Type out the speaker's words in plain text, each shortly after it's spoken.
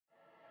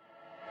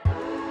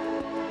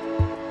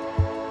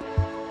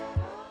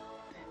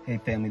Hey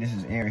family, this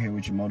is Aaron here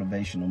with your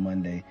Motivational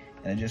Monday,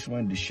 and I just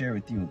wanted to share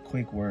with you a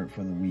quick word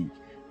for the week.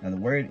 Now the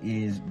word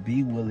is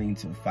be willing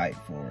to fight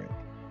for it.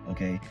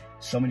 Okay,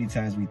 so many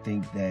times we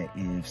think that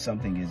if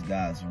something is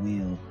God's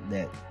will,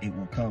 that it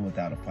will come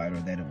without a fight, or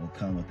that it will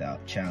come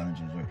without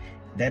challenges, or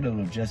that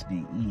it'll just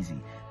be easy.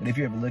 But if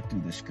you ever look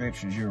through the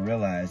scriptures, you'll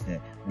realize that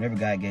whenever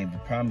God gave a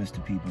promise to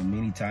people,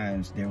 many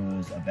times there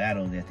was a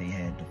battle that they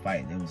had to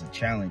fight. There was a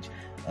challenge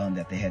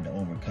that they had to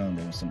overcome.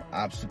 There was some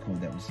obstacle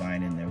that was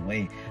lying in their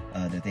way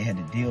that they had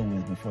to deal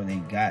with before they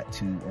got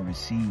to or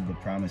received the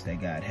promise that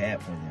God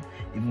had for them.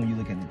 Even when you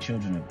look at the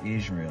children of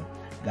Israel,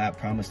 God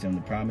promised them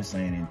the promised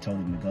land and told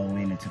them to go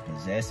in and to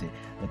possess it,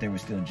 but there were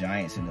still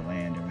giants in the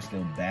land. There were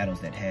still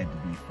battles that had to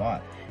be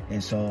fought.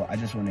 And so I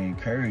just want to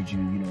encourage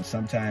you,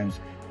 sometimes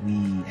we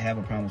have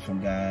a promise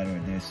from God, or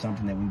there's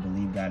something that we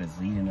believe God is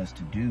leading us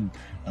to do,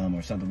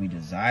 or something we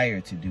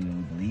desire to do, and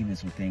we believe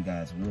it's within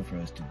God's will for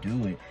us to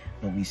do it,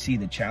 but we see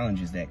the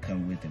challenges that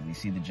come with it. We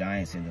see the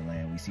giants in the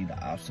land. We see the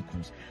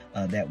obstacles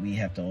that we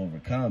have to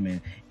overcome.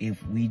 And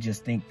if we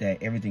just think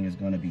that everything is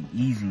going to be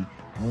easy,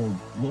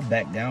 we'll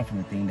back down from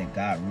the thing that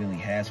God really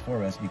has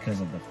for us because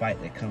of the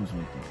fight that comes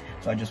with it.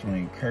 So I just want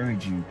to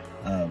encourage you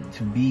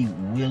to be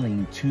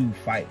willing to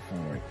fight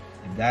for it.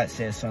 If God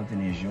says something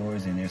is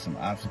yours and there's some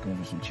obstacles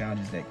or some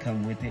challenges that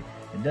come with it,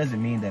 it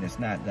doesn't mean that it's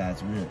not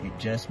God's will. It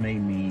just may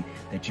mean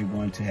that you're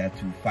going to have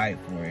to fight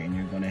for it, and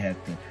you're going to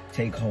have to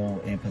take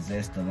hold and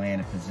possess the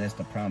land and possess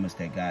the promise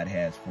that God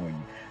has for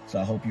you. So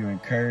I hope you're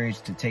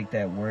encouraged to take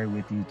that word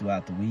with you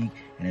throughout the week.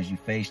 And as you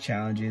face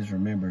challenges,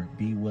 remember,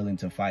 be willing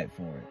to fight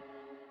for it.